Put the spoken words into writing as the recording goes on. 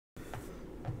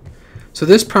So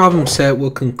this problem set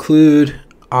will conclude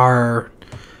our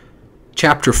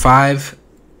Chapter 5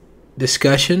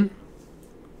 discussion.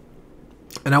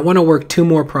 And I want to work two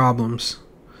more problems.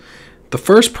 The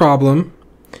first problem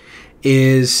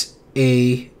is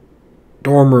a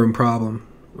dorm room problem,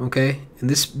 okay? And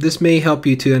this may help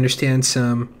you to understand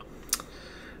some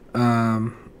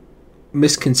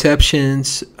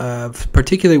misconceptions of,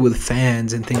 particularly with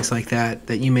fans and things like that,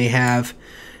 that you may have.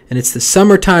 And it's the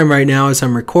summertime right now as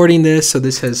I'm recording this, so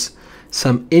this has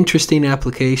some interesting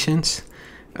applications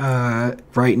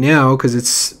right now because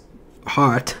it's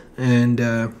hot. And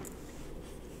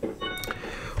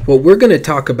what we're going to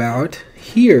talk about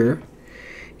here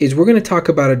is we're going to talk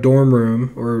about a dorm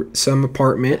room or some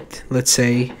apartment. Let's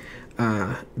say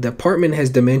the apartment has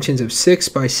dimensions of 6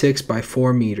 by 6 by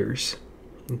 4 meters.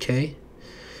 Okay.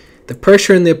 The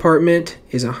pressure in the apartment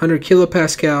is 100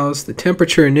 kilopascals. The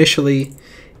temperature initially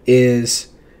is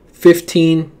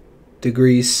 15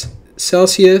 degrees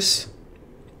Celsius.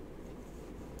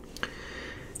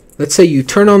 Let's say you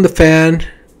turn on the fan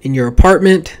in your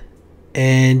apartment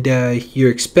and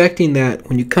you're expecting that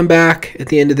when you come back at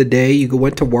the end of the day, you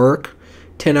went to work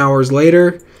 10 hours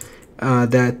later,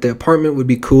 that the apartment would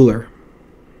be cooler.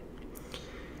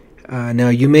 Now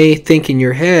you may think in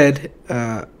your head,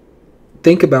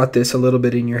 think about this a little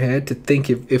bit in your head to think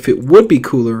if it would be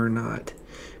cooler or not.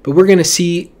 But we're going to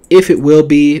see if it will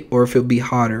be or if it'll be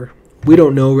hotter. We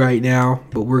don't know right now,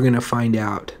 but we're going to find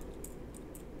out.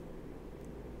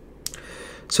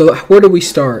 So where do we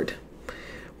start?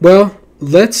 Well,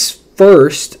 let's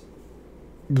first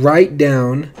write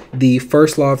down the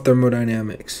first law of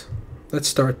thermodynamics. Let's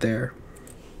start there.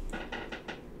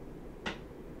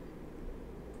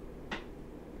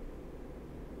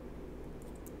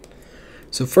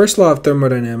 So first law of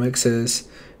thermodynamics is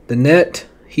the net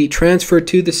heat transfer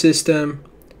to the system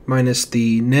minus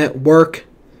the net work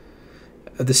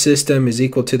of the system is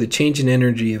equal to the change in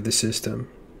energy of the system.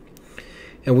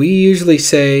 And we usually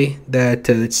say that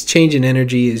its change in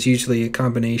energy is usually a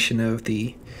combination of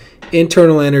the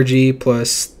internal energy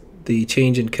plus the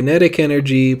change in kinetic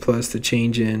energy plus the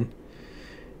change in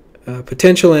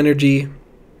potential energy.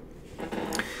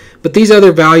 But these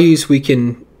other values we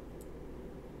can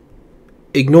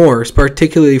ignore,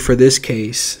 particularly for this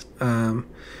case.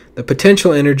 The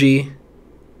potential energy,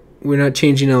 we're not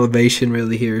changing elevation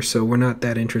really here, so we're not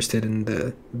that interested in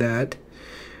that.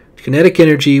 Kinetic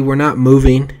energy, we're not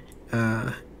moving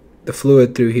the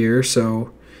fluid through here,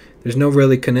 so there's no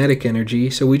really kinetic energy,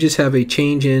 so we just have a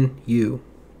change in U.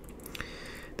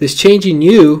 This change in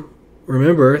U,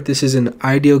 remember, this is an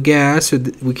ideal gas, so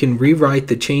we can rewrite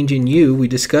the change in U, we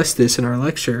discussed this in our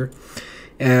lecture,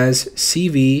 as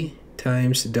CV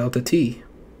times delta T.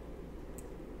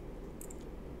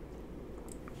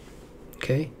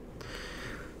 Okay,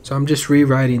 so I'm just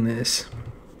rewriting this.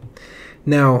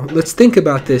 Now, let's think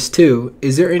about this too.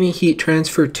 Is there any heat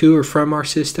transfer to or from our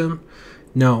system?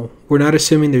 No, we're not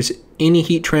assuming there's any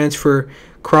heat transfer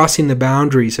crossing the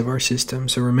boundaries of our system.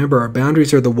 So remember, our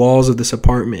boundaries are the walls of this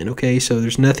apartment, okay? So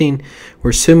there's nothing, we're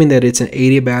assuming that it's an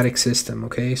adiabatic system,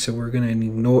 okay? So we're going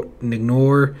to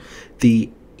ignore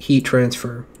the heat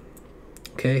transfer.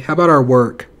 Okay, how about our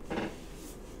work?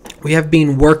 We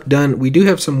do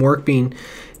have some work being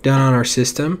done on our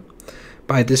system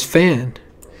by this fan.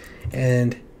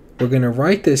 And we're going to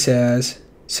write this as,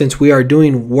 since we are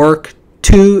doing work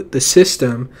to the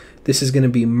system, this is going to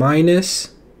be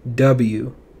minus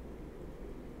W.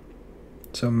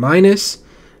 So minus,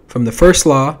 from the first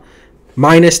law,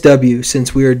 minus W,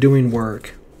 since we are doing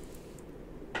work.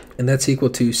 And that's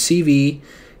equal to CV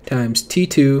times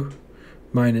T2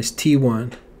 minus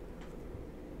T1.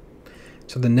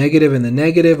 So the negative and the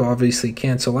negative obviously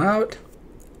cancel out.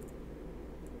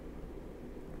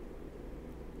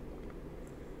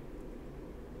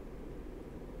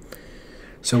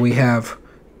 So we have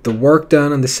the work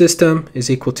done on the system is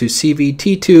equal to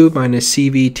CVT2 minus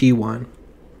CVT1.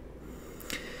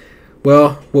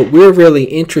 Well, what we're really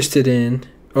interested in,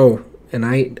 oh, and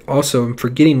I also am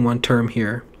forgetting one term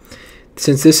here.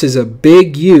 Since this is a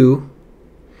big U,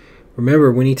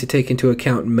 remember we need to take into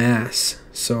account mass.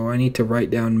 So I need to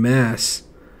write down mass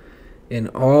in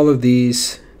all of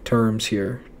these terms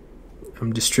here.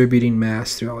 I'm distributing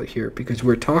mass throughout here because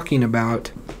we're talking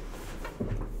about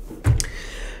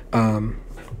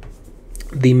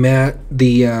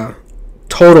the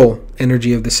total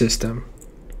energy of the system.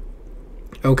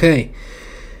 Okay,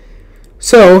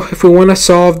 so if we want to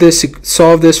solve this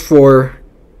for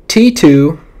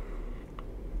T2,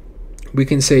 we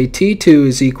can say T2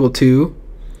 is equal to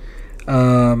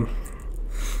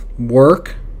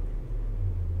work.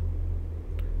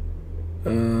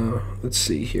 Let's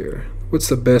see here. what's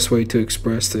the best way to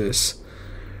express this?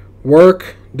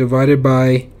 Work divided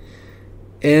by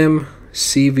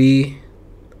mCV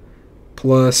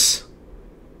plus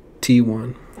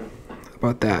T1. How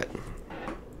about that?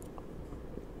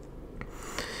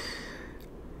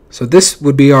 So this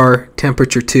would be our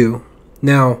temperature 2.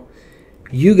 Now,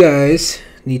 you guys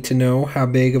need to know how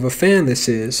big of a fan this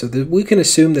is. So that we can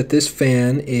assume that this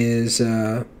fan is,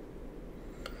 I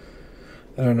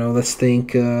don't know, let's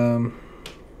think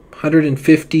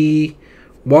 150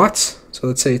 watts. So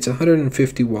let's say it's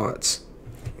 150 watts.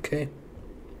 Okay,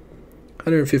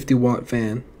 150 watt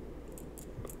fan.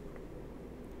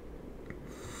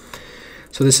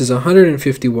 So this is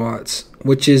 150 watts,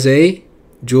 which is a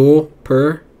joule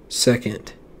per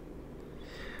second.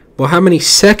 Well, how many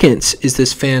seconds is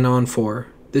this fan on for?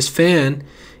 This fan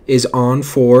is on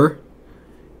for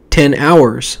 10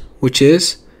 hours, which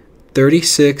is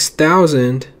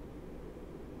 36,000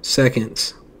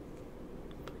 seconds.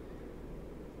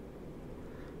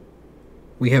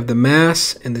 We have the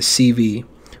mass and the CV.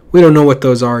 We don't know what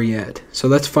those are yet. So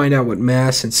let's find out what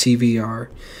mass and CV are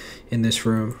in this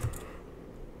room.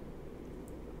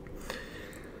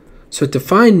 So to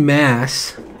find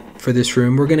mass for this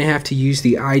room, we're going to have to use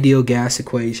the ideal gas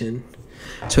equation.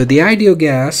 So the ideal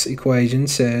gas equation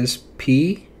says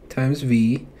P times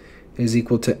V is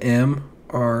equal to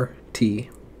mRT.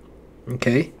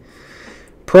 Okay?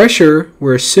 Pressure,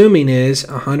 we're assuming, is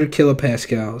 100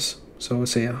 kilopascals. So we'll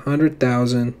say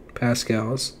 100,000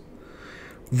 pascals.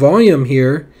 Volume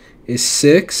here is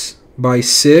 6 by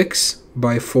 6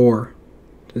 by 4.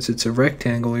 Since it's a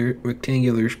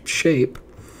rectangular shape.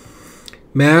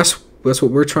 Mass, that's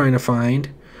what we're trying to find.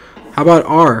 How about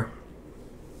R?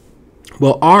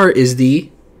 Well, R is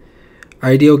the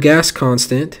ideal gas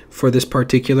constant for this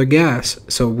particular gas.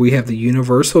 So we have the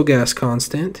universal gas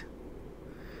constant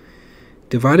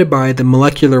divided by the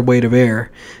molecular weight of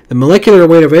air. The molecular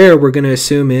weight of air we're going to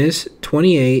assume is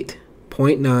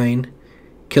 28.9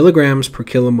 kilograms per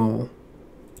kilomole.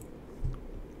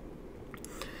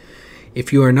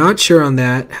 If you are not sure on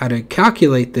that, how to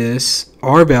calculate this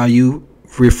R value,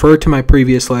 refer to my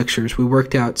previous lectures. We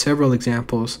worked out several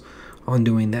examples on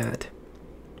doing that.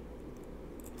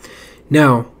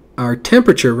 Now, our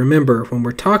temperature, remember, when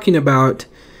we're talking about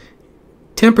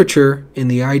temperature in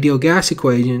the ideal gas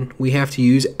equation, we have to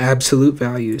use absolute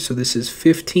values. So this is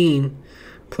 15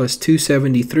 plus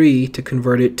 273 to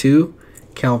convert it to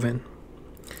Kelvin.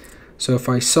 So if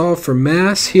I solve for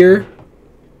mass here,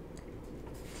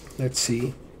 let's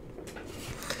see.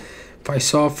 If I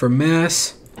solve for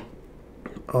mass,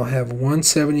 I'll have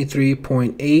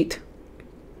 173.8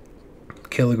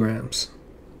 kilograms.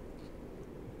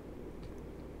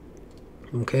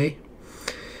 Okay.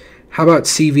 How about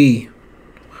CV?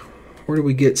 Where do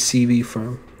we get CV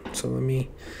from? So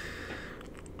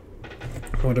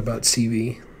what about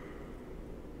CV?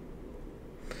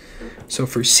 So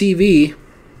for CV,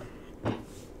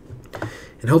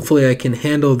 and hopefully I can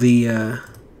handle the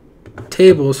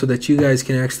table so that you guys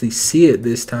can actually see it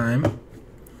this time.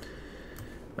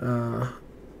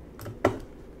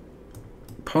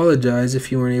 Apologize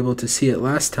if you weren't able to see it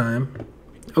last time.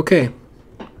 Okay.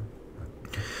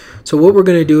 So what we're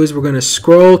going to do is we're going to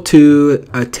scroll to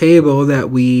a table that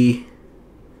we...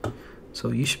 So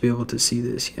you should be able to see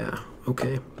this. Yeah.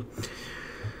 Okay.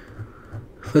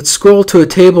 Let's scroll to a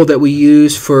table that we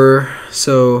use for,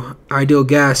 so ideal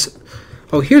gas.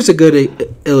 Oh, here's a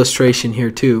good illustration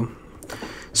here too.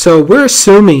 So we're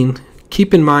assuming,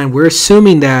 keep in mind, we're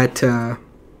assuming that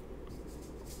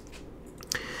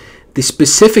the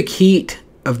specific heat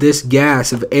of this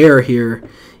gas, of air here,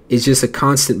 is just a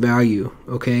constant value,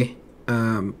 okay?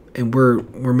 And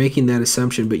we're making that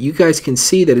assumption, but you guys can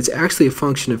see that it's actually a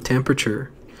function of temperature.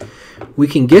 We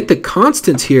can get the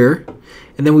constants here,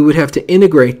 and then we would have to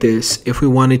integrate this if we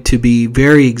wanted to be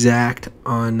very exact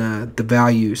on the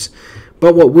values.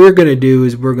 But what we're going to do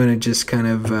is we're going to just kind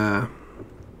of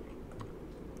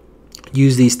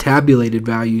use these tabulated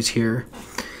values here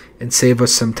and save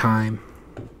us some time.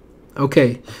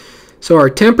 Okay, so our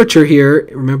temperature here,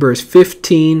 remember, is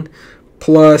 15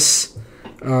 plus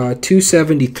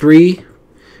 273.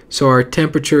 So our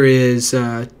temperature is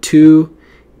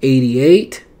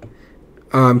 288.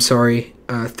 I'm sorry,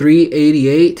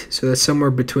 388. So that's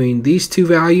somewhere between these two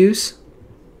values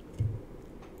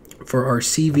for our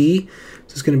CV. So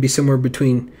it's going to be somewhere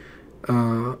between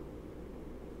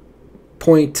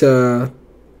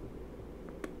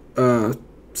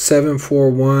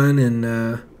 0.741 and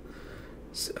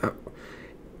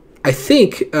I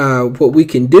think what we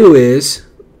can do is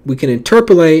we can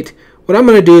interpolate. What I'm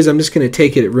going to do is I'm just going to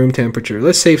take it at room temperature.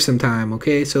 Let's save some time,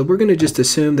 okay? So we're going to just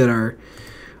assume that our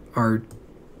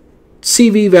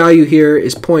CV value here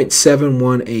is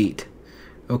 0.718.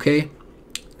 Okay?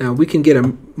 Now we can get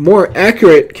a more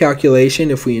accurate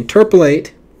calculation if we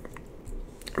interpolate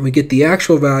and we get the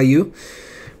actual value,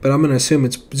 but I'm going to assume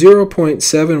it's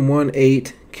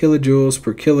 0.718 kilojoules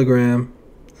per kilogram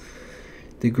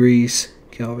degrees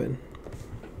Kelvin.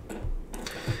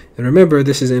 And remember,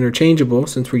 this is interchangeable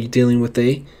since we're dealing with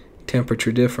a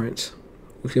temperature difference.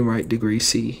 We can write degree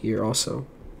C here also.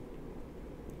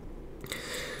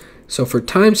 So for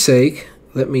time's sake,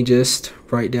 let me just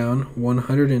write down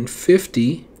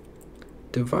 150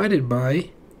 divided by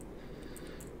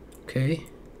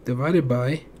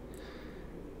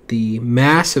the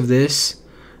mass of this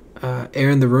air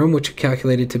in the room, which is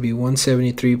calculated to be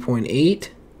 173.8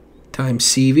 times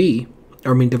CV,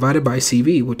 divided by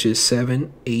CV, which is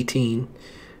 718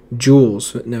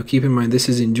 joules. Now keep in mind this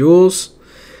is in joules.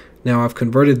 Now I've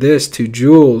converted this to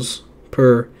joules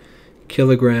per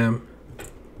kilogram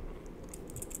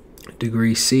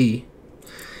degree C,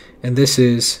 and this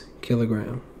is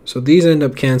kilogram. So these end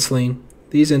up canceling.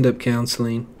 These end up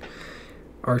canceling.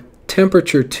 Our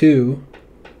temperature 2.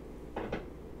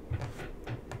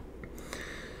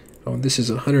 Oh, this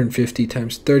is 150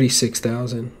 times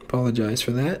 36,000. Apologize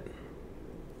for that.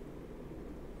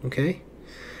 Okay,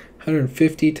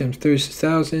 150 times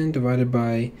 36,000 divided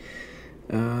by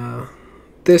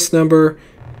this number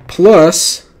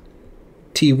plus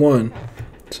T1.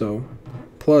 So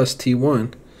plus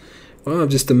T1. Well, I'm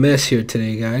just a mess here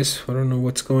today, guys. I don't know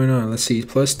what's going on. Let's see,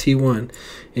 plus T1.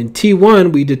 And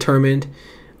T1 we determined,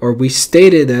 or we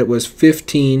stated that it was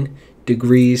 15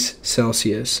 degrees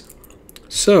Celsius.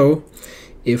 So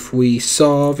if we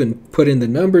solve and put in the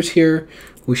numbers here,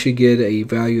 we should get a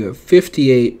value of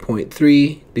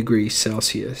 58.3 degrees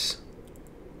Celsius.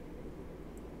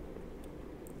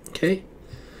 Okay?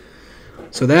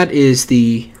 So that is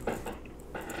the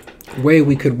way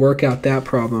we could work out that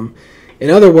problem. In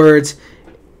other words,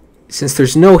 since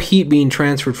there's no heat being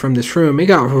transferred from this room, it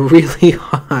got really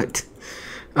hot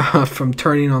from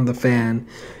turning on the fan.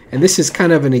 And this is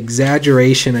kind of an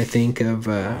exaggeration, I think, of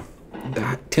the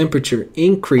temperature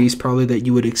increase probably that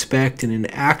you would expect in an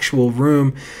actual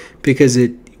room, because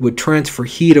it would transfer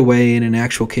heat away in an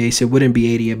actual case. It wouldn't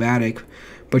be adiabatic.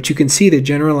 But you can see the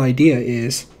general idea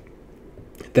is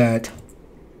that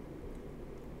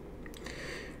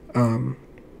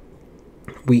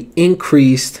we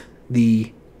increased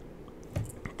the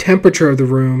temperature of the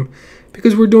room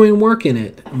because we're doing work in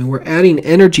it. I mean, we're adding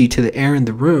energy to the air in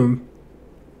the room,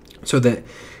 so that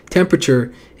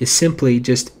temperature is simply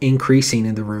just increasing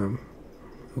in the room.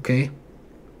 Okay?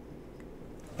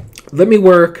 Let me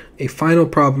work a final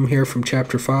problem here from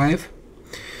chapter 5,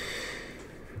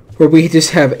 where we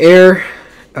just have air.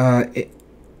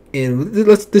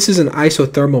 This is an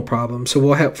isothermal problem. So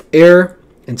we'll have air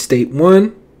in state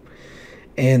 1,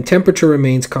 and temperature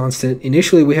remains constant.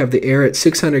 Initially, we have the air at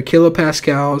 600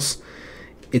 kilopascals.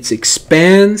 It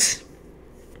expands,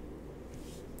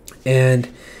 and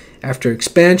after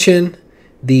expansion,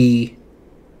 the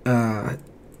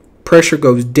pressure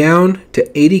goes down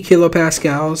to 80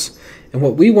 kilopascals. And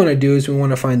what we want to do is we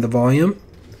want to find the volume,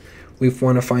 we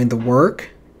want to find the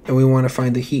work, and we want to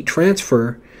find the heat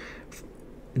transfer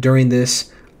during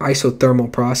this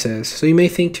isothermal process. So you may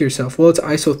think to yourself, well, it's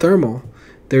isothermal.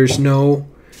 There's no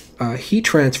heat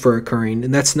transfer occurring,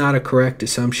 and that's not a correct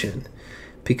assumption,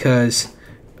 because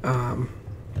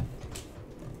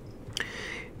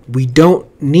we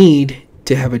don't need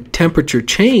to have a temperature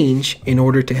change in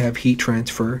order to have heat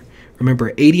transfer.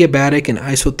 Remember, adiabatic and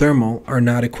isothermal are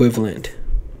not equivalent.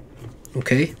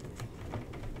 Okay?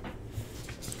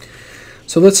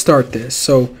 So let's start this.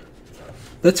 So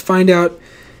let's find out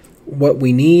what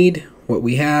we need, what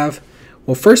we have.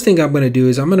 Well, first thing I'm going to do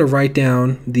is I'm going to write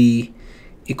down the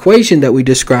equation that we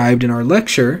described in our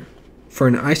lecture for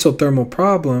an isothermal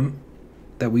problem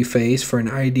that we face for an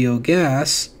ideal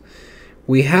gas.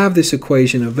 We have this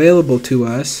equation available to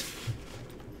us.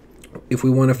 If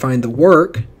we want to find the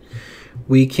work,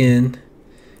 we can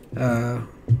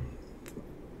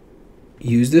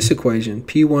use this equation,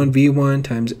 P1 V1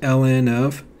 times ln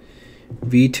of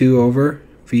V2 over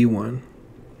V1.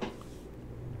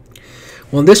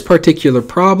 Well, in this particular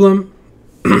problem,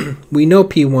 we know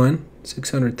P1,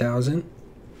 600,000.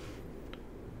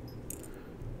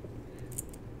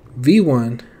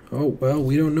 V1, oh, well,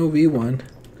 we don't know V1.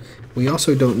 We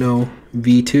also don't know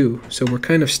V2, so we're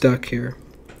kind of stuck here.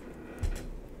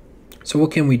 So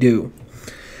what can we do?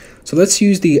 So let's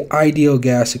use the ideal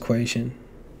gas equation.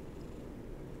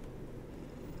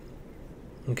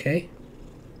 Okay,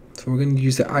 so we're going to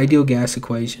use the ideal gas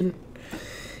equation.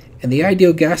 And the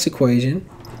ideal gas equation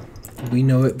we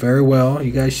know it very well,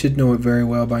 you guys should know it very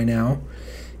well by now,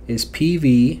 is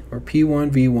PV, or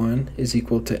P1V1, is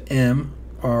equal to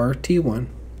mRT1.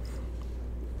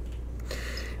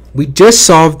 We just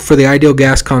solved for the ideal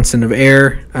gas constant of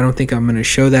air. I don't think I'm going to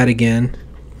show that again.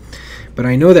 But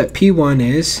I know that P1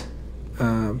 is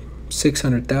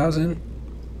 600,000.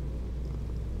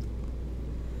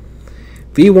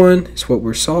 V1 is what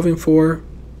we're solving for.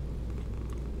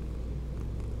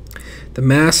 The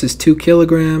mass is 2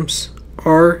 kilograms.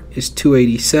 R is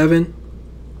 287.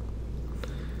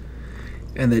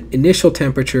 And the initial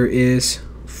temperature is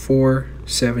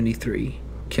 473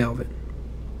 Kelvin.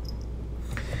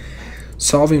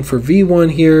 Solving for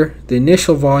V1 here, the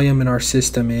initial volume in our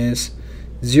system is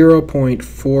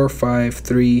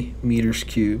 0.453 meters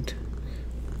cubed.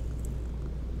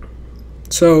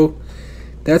 So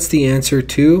that's the answer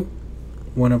to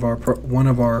one of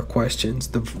our questions,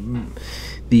 the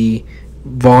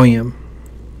volume.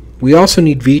 We also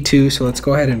need V2, so let's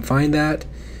go ahead and find that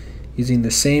using the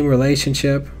same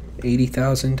relationship,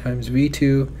 80,000 times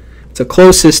V2. It's a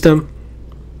closed system.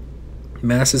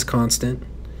 Mass is constant.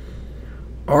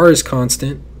 R is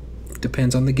constant,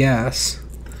 depends on the gas,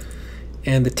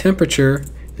 and the temperature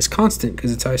is constant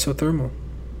because it's isothermal.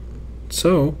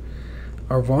 So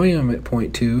our volume at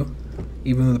point 2,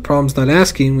 even though the problem's not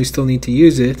asking, we still need to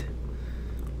use it,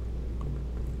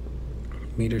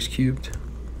 meters cubed.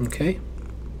 Okay,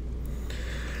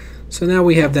 so now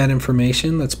we have that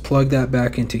information. Let's plug that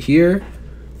back into here.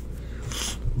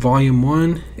 Volume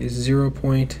 1 is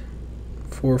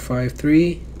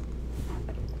 0.453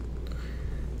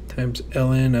 times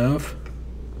ln of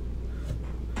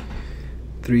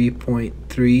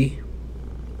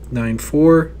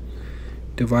 3.394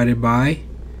 divided by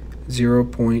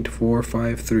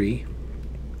 0.453.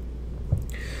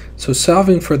 So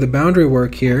solving for the boundary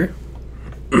work here,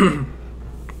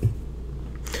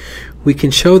 we can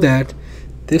show that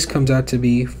this comes out to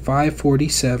be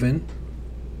 547.370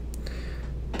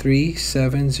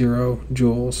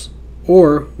 joules,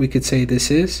 or we could say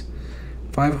this is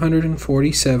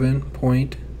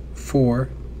 547.4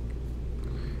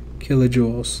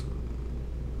 kilojoules.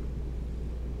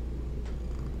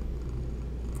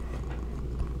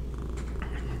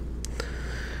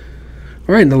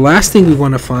 All right, and the last thing we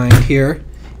want to find here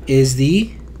is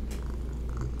the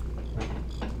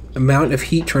amount of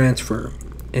heat transfer.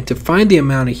 And to find the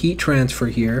amount of heat transfer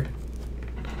here,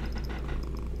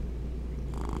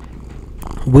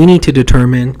 we need to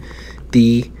determine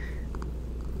the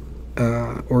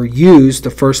or use the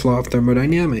first law of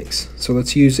thermodynamics. So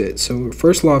let's use it. So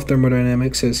first law of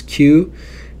thermodynamics says Q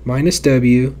minus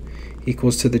W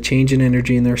equals to the change in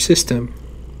energy in their system.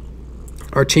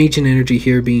 Our change in energy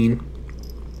here being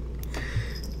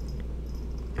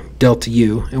delta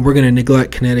U, and we're going to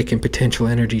neglect kinetic and potential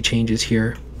energy changes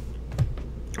here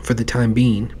for the time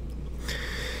being.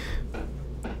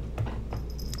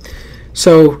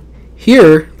 So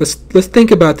here, let's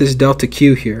think about this delta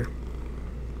Q here.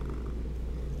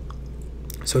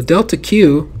 So delta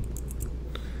Q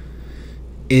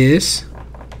is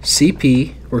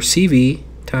Cp, or Cv,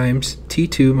 times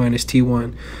T2 minus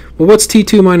T1. Well, what's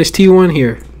T2 minus T1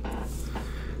 here?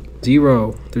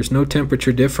 0. There's no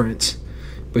temperature difference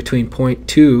between point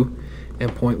 2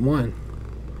 and point 1.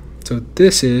 So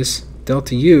this is,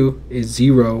 delta U is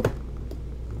 0.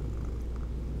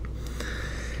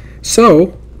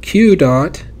 So Q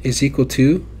dot is equal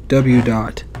to W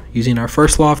dot, using our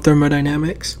first law of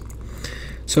thermodynamics.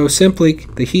 So simply,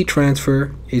 the heat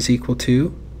transfer is equal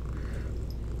to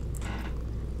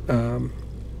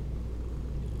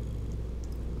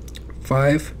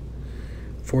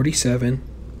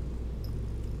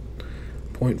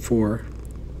 547.4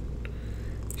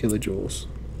 kilojoules.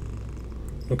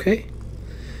 Okay?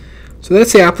 So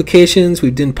that's the applications.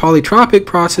 We did polytropic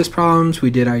process problems, we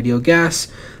did ideal gas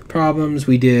problems,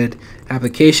 we did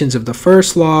applications of the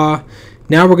first law.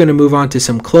 Now we're going to move on to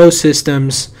some closed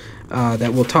systems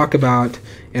that we'll talk about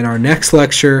in our next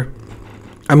lecture.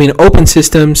 Open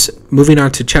systems, moving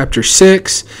on to chapter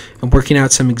 6 and working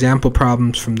out some example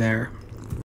problems from there.